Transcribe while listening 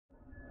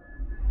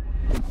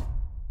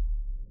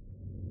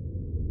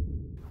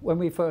When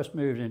we first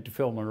moved into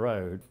Filman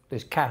Road,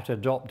 this cat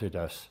adopted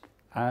us,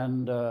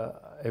 and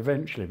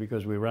eventually,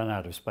 because we ran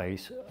out of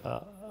space,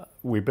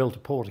 we built a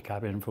porter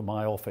cabin for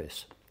my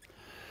office.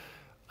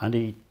 And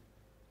he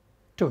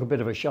took a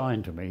bit of a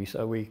shine to me,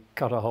 so we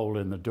cut a hole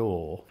in the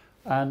door.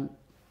 And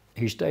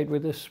he stayed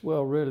with us,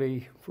 well,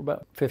 really, for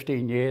about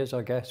 15 years,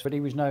 I guess. But he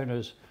was known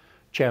as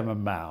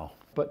Chairman Mao.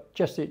 But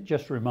it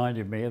just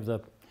reminded me of the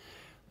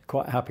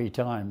quite happy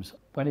times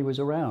when he was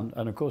around.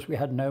 And of course, we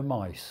had no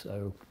mice,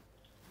 so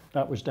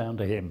that was down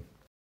to him.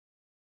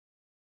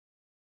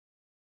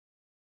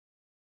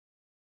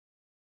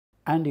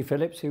 Andy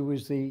Phillips, who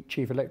was the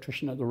chief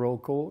electrician at the Royal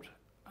Court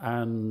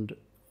and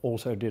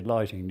also did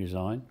lighting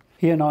design.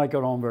 He and I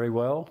got on very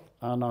well,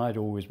 and I'd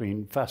always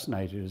been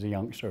fascinated as a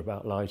youngster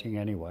about lighting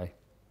anyway.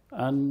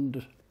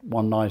 And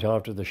one night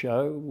after the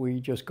show, we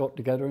just got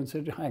together and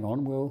said, hang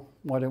on, well,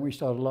 why don't we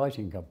start a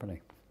lighting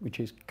company? Which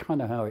is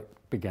kind of how it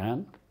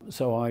began.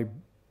 So I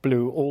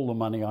blew all the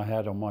money I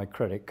had on my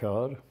credit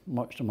card,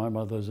 much to my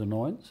mother's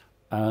annoyance,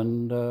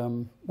 and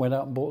went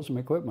out and bought some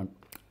equipment.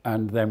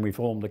 And then we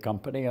formed the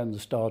company and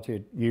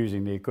started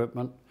using the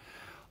equipment.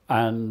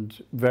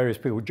 And various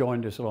people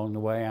joined us along the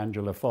way,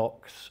 Angela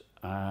Fox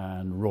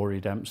and Rory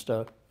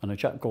Dempster and a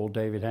chap called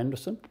David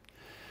Henderson.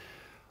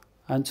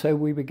 And so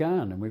we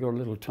began, and we got a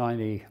little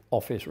tiny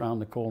office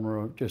round the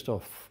corner just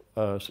off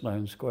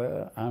Sloane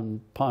Square,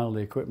 and piled the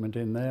equipment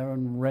in there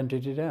and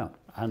rented it out.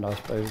 And I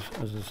suppose,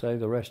 as I say,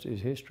 the rest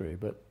is history,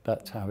 but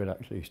that's how it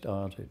actually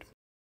started.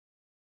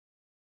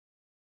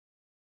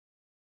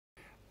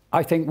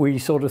 I think we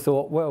sort of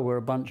thought, well, we're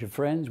a bunch of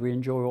friends, we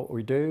enjoy what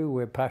we do,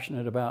 we're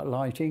passionate about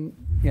lighting,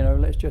 you know,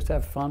 let's just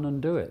have fun and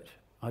do it.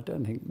 I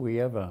don't think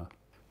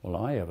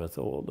I ever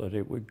thought that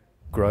it would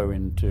grow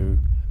into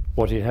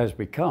what it has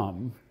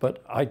become,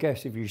 but I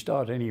guess if you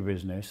start any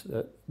business,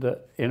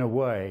 that in a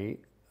way,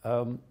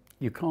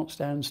 you can't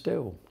stand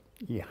still.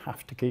 You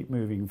have to keep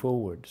moving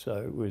forward.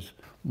 So it was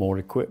more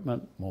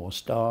equipment, more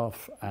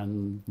staff,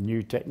 and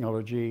new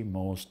technology,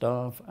 more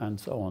staff, and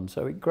so on.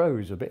 So it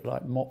grows a bit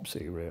like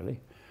Mopsy, really.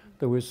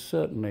 There was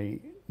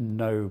certainly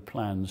no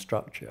planned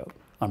structure.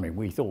 I mean,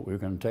 we thought we were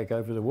going to take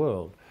over the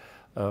world.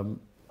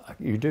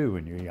 You do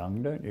when you're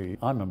young, don't you?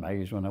 I'm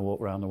amazed when I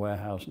walk around the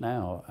warehouse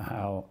now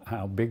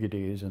how big it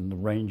is, and the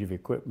range of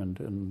equipment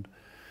and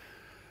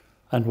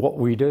what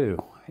we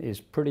do is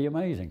pretty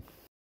amazing.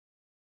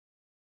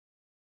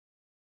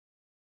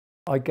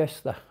 I guess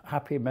the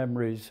happy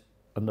memories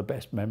and the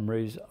best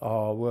memories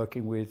are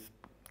working with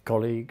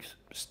colleagues,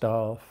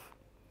 staff,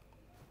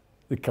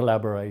 the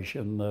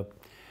collaboration,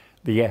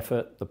 the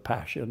effort, the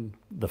passion,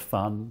 the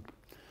fun.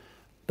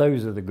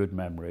 Those are the good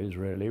memories,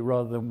 really,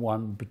 rather than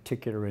one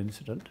particular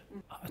incident.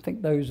 I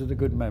think those are the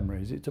good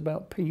memories. It's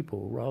about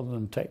people rather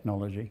than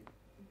technology.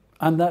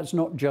 And that's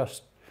not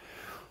just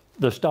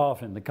the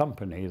staff in the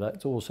company,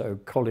 that's also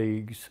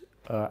colleagues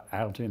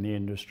out in the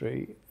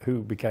industry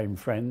who became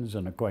friends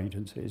and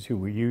acquaintances who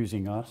were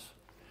using us.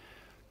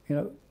 You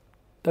know,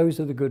 those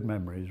are the good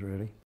memories,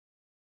 really.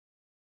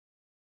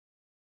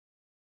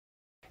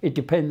 It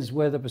depends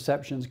where the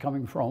perception's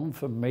coming from.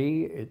 For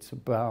me, it's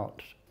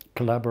about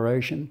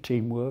collaboration,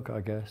 teamwork, I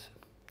guess,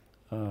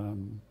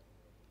 and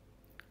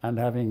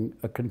having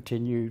a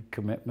continued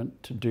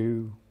commitment to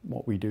do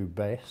what we do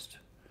best,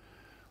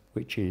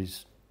 which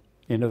is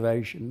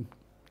innovation,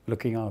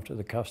 looking after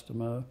the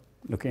customer,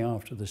 looking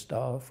after the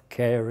staff,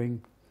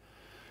 caring.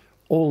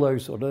 All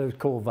those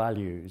core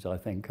values, I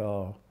think,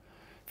 are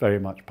very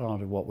much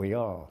part of what we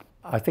are.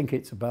 I think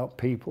it's about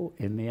people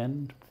in the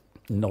end,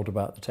 not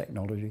about the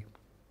technology.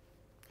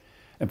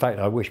 In fact,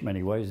 I wish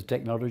many ways the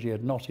technology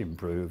had not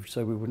improved,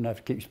 so we wouldn't have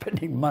to keep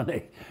spending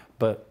money.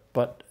 But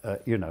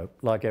you know,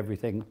 like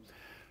everything,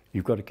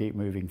 you've got to keep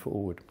moving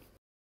forward.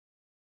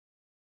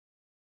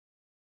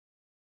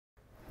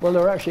 Well,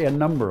 there are actually a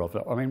number of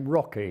them. I mean,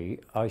 Rocky,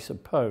 I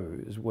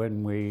suppose,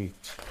 when we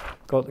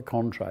got the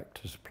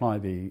contract to supply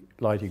the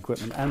light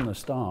equipment and the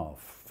staff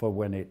for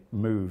when it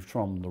moved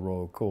from the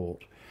Royal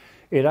Court,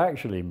 it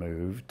actually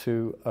moved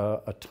to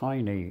a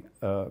tiny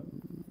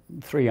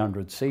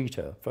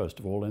 300-seater, first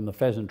of all, in the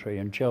Pheasantry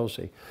in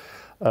Chelsea.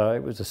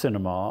 It was a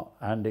cinema,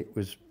 and it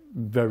was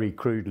very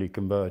crudely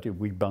converted.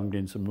 We bunged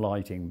in some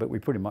lighting, but we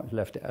pretty much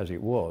left it as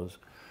it was.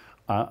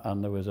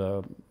 And there was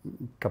a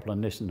couple of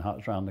Nissan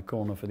huts around the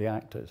corner for the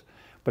actors.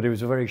 But it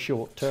was a very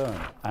short term,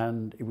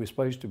 and it was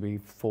supposed to be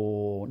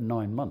for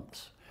 9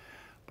 months.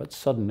 But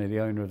suddenly the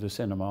owner of the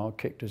cinema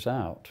kicked us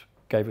out,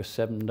 gave us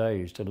 7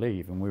 days to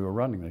leave, and we were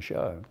running the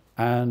show.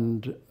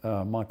 And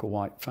Michael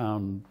White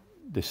found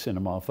this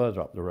cinema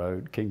further up the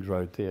road, King's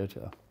Road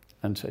Theatre,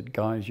 and said,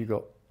 guys, you've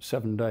got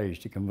 7 days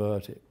to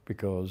convert it,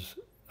 because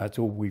that's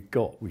all we've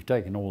got. We've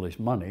taken all this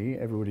money,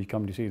 everybody's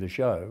come to see the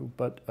show,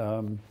 but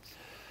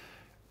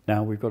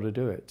now we've got to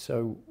do it.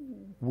 So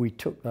we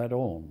took that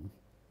on.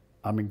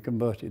 I mean,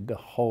 converted the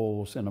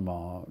whole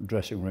cinema,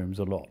 dressing rooms,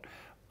 a lot.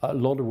 A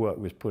lot of work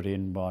was put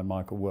in by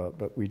Michael Work,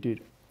 but we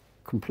did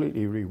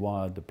completely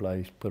rewired the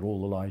place, put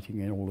all the lighting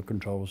in, all the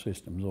control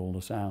systems, all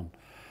the sound.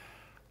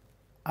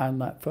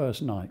 And that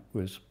first night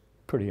was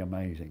pretty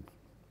amazing.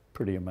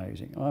 pretty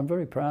amazing. I'm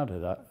very proud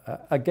of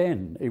that.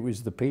 Again, it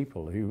was the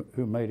people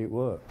who made it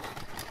work.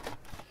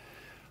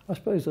 I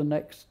suppose the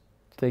next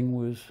thing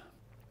was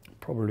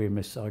probably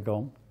Miss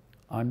Saigon.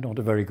 I'm not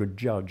a very good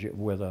judge of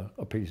whether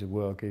a piece of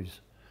work is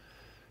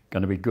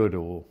going to be good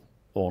or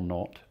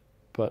not,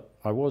 but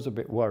I was a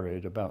bit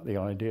worried about the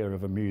idea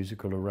of a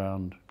musical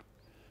around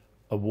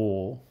a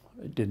war.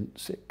 It didn't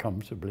sit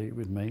comfortably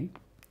with me.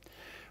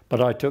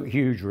 But I took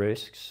huge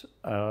risks,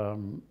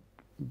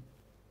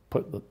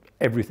 put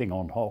everything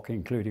on hock,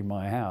 including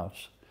my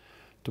house,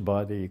 to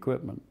buy the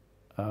equipment.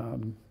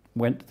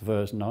 Went the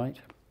first night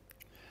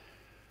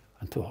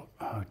and thought,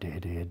 oh dear,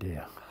 dear,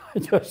 dear.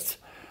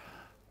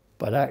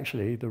 But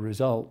actually the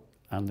result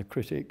and the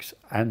critics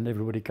and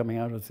everybody coming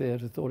out of the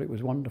theatre thought it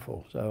was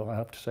wonderful. So I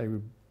have to say we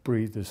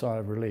breathed a sigh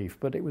of relief.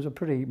 But it was a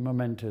pretty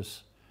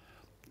momentous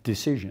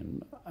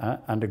decision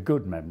and a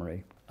good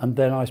memory. And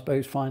then I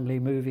suppose finally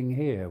moving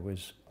here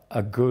was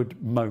a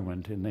good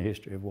moment in the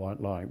history of White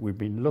Light. We've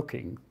been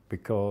looking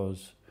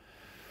because,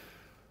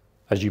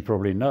 as you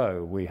probably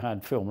know, we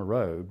had Filmer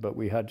Road, but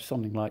we had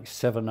something like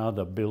 7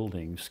 other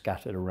buildings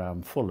scattered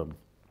around Fulham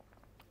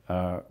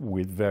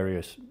with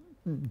various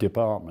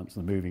departments.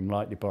 The moving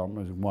light department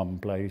was in one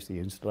place, the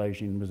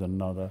installation was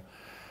another,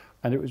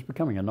 and it was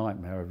becoming a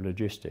nightmare of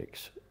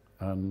logistics.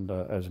 And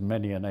as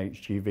many an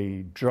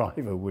HGV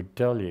driver would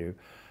tell you,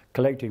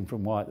 collecting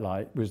from White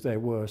Light was their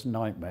worst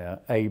nightmare,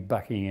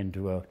 backing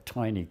into a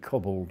tiny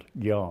cobbled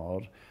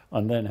yard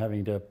and then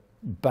having to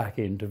back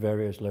into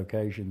various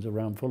locations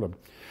around Fulham.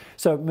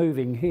 So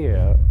moving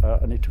here,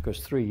 and it took us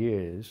 3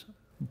 years,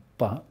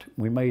 but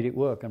we made it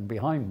work. And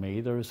behind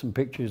me there are some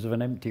pictures of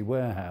an empty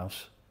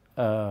warehouse,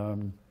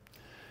 and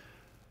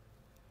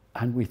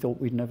we thought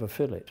we'd never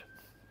fill it.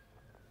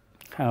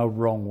 How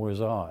wrong was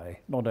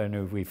I? Not only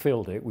have we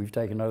filled it, we've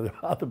taken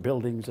other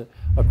buildings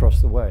across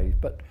the way,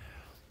 but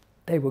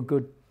they were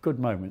good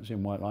moments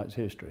in White Light's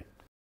history.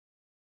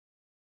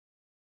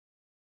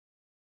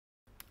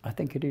 I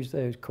think it is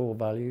those core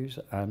values,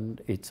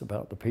 and it's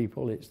about the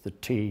people, it's the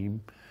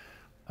team,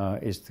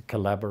 it's the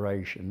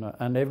collaboration,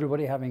 and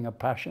everybody having a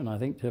passion, I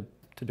think, to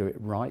do it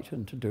right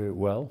and to do it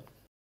well.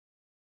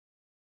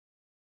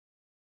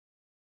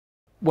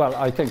 Well,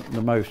 I think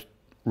the most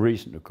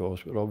recent, of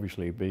course, would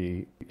obviously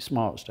be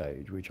Smart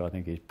Stage, which I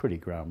think is pretty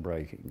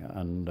groundbreaking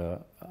and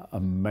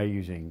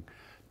amazing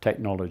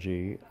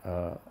technology,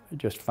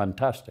 just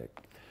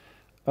fantastic.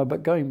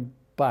 But going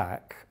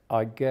back,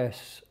 I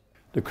guess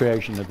the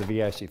creation of the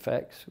VS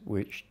effects,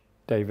 which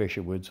Dave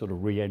Isherwood sort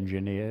of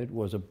re-engineered,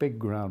 was a big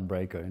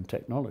groundbreaker in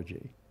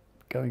technology.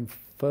 Going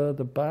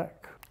further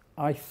back,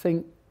 I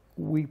think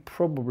we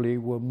probably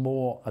were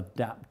more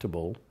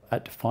adaptable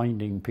at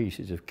finding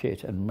pieces of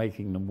kit and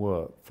making them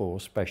work for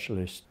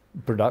specialist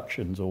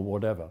productions or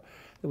whatever.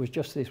 There was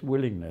just this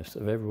willingness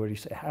of everybody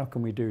to say, how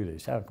can we do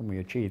this? How can we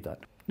achieve that?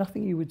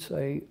 Nothing you would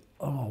say,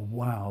 oh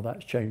wow,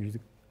 that's changed the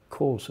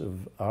course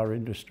of our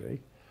industry.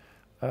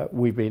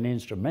 We've been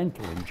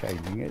instrumental in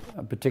changing it,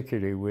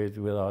 particularly with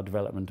our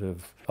development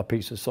of a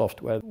piece of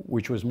software,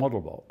 which was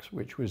Modelbox,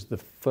 which was the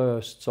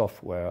first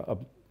software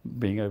of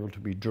being able to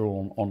be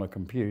drawn on a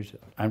computer.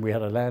 And we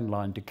had a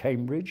landline to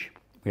Cambridge.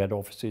 We had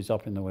offices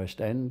up in the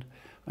West End,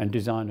 and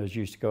designers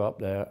used to go up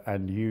there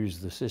and use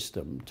the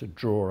system to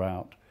draw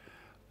out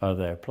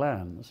their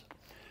plans.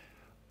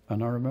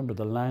 And I remember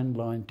the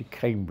landline to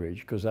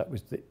Cambridge, because that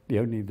was the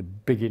only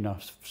big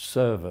enough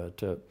server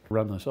to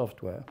run the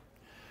software.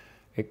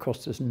 It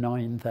cost us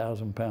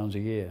 £9,000 a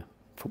year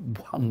for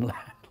one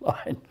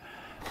landline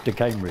to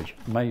Cambridge.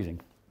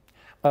 Amazing.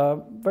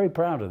 Very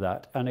proud of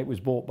that, and it was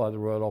bought by the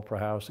Royal Opera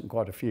House and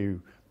quite a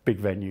few big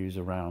venues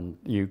around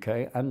the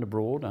UK and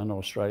abroad and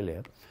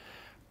Australia,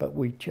 but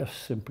we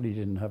just simply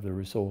didn't have the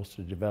resource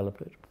to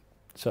develop it.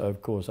 So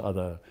of course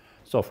other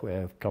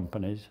software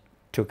companies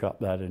took up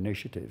that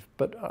initiative,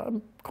 but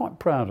I'm quite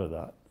proud of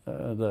that,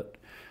 that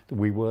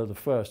we were the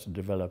first to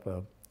develop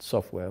a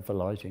software for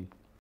lighting.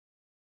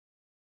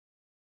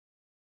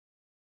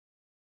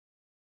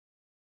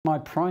 My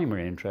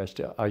primary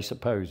interest, I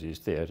suppose, is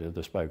theatre,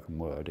 the spoken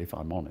word, if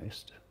I'm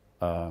honest.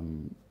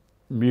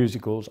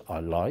 Musicals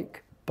I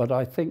like, but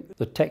I think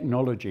the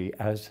technology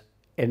has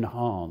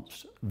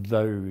enhanced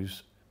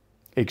those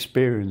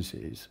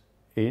experiences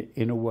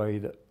in a way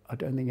that I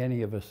don't think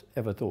any of us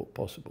ever thought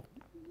possible,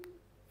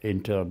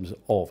 in terms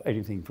of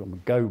anything from a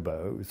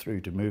gobo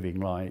through to moving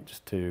lights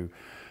to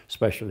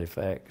special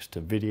effects to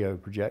video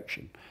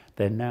projection.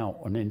 They're now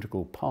an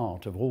integral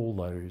part of all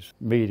those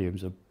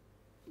mediums of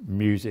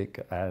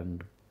music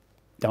and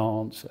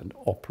dance and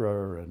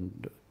opera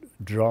and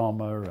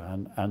drama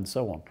and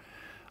so on,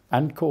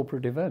 and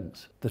corporate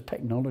events. The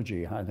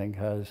technology, I think,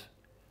 has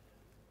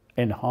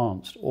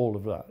enhanced all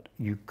of that.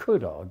 You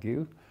could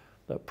argue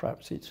that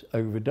perhaps it's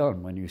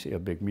overdone when you see a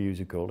big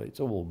musical. It's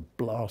all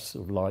blasts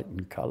of light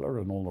and colour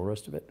and all the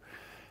rest of it.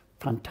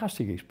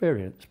 Fantastic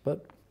experience,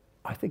 but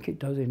I think it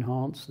does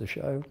enhance the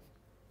show.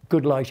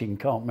 Good lighting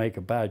can't make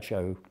a bad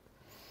show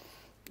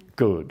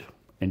good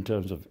in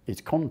terms of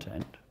its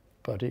content,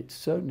 but it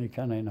certainly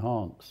can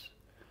enhance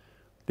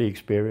the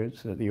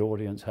experience that the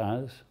audience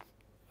has.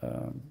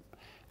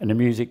 In a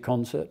music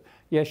concert,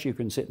 yes, you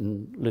can sit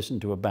and listen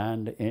to a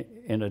band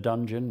in a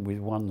dungeon with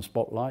one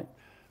spotlight.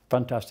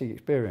 Fantastic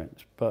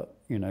experience. But,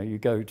 you know, you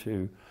go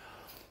to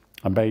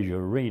a major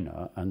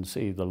arena and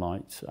see the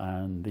lights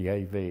and the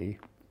AV.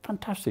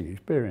 Fantastic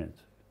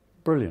experience.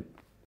 Brilliant.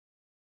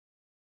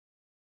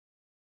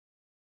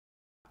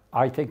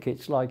 I think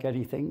it's like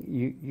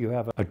anything. You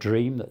have a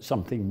dream that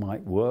something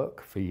might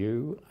work for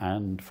you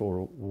and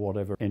for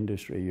whatever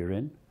industry you're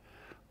in,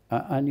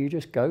 and you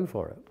just go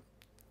for it.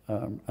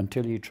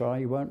 Until you try,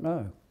 you won't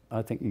know.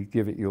 I think you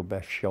give it your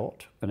best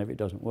shot, and if it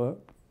doesn't work,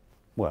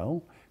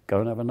 well, go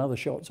and have another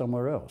shot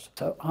somewhere else.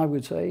 So I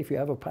would say if you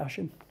have a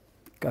passion,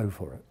 go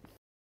for it.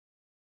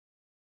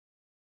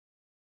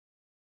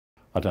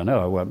 I don't know,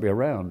 I won't be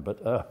around,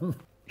 but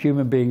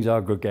human beings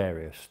are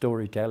gregarious.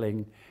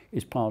 Storytelling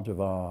is part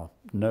of our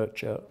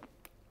nurture,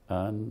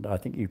 and I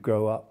think you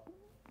grow up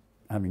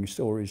having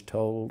stories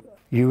told.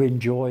 You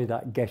enjoy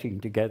that getting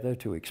together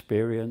to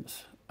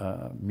experience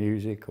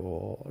music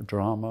or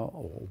drama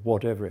or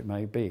whatever it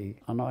may be,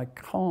 and I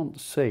can't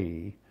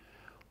see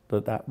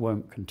that that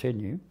won't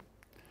continue.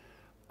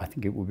 I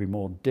think it will be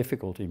more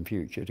difficult in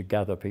future to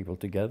gather people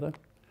together,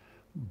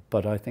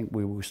 but I think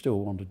we will still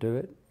want to do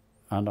it,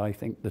 and I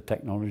think the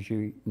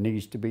technology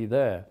needs to be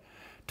there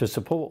to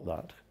support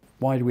that.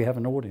 Why do we have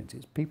an audience?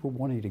 It's people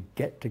wanting to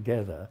get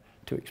together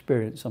to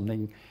experience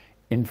something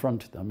in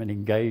front of them and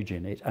engage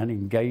in it and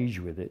engage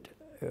with it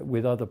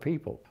with other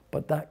people.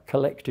 But that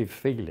collective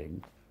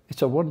feeling,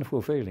 it's a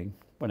wonderful feeling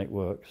when it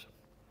works.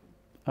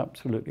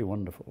 Absolutely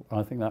wonderful.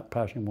 I think that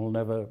passion will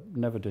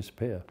never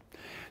disappear.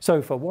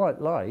 So for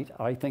white light,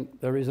 I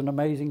think there is an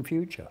amazing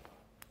future.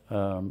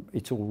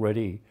 It's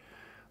already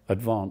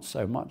advanced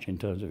so much in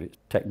terms of its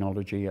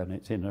technology and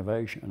its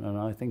innovation, and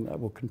I think that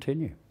will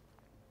continue.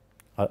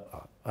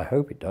 I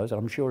hope it does.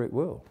 I'm sure it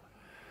will.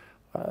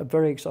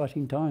 Very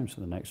exciting times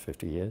for the next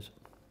 50 years.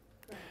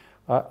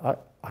 I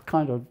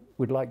kind of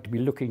would like to be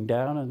looking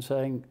down and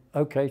saying,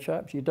 okay,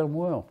 chaps, you've done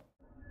well.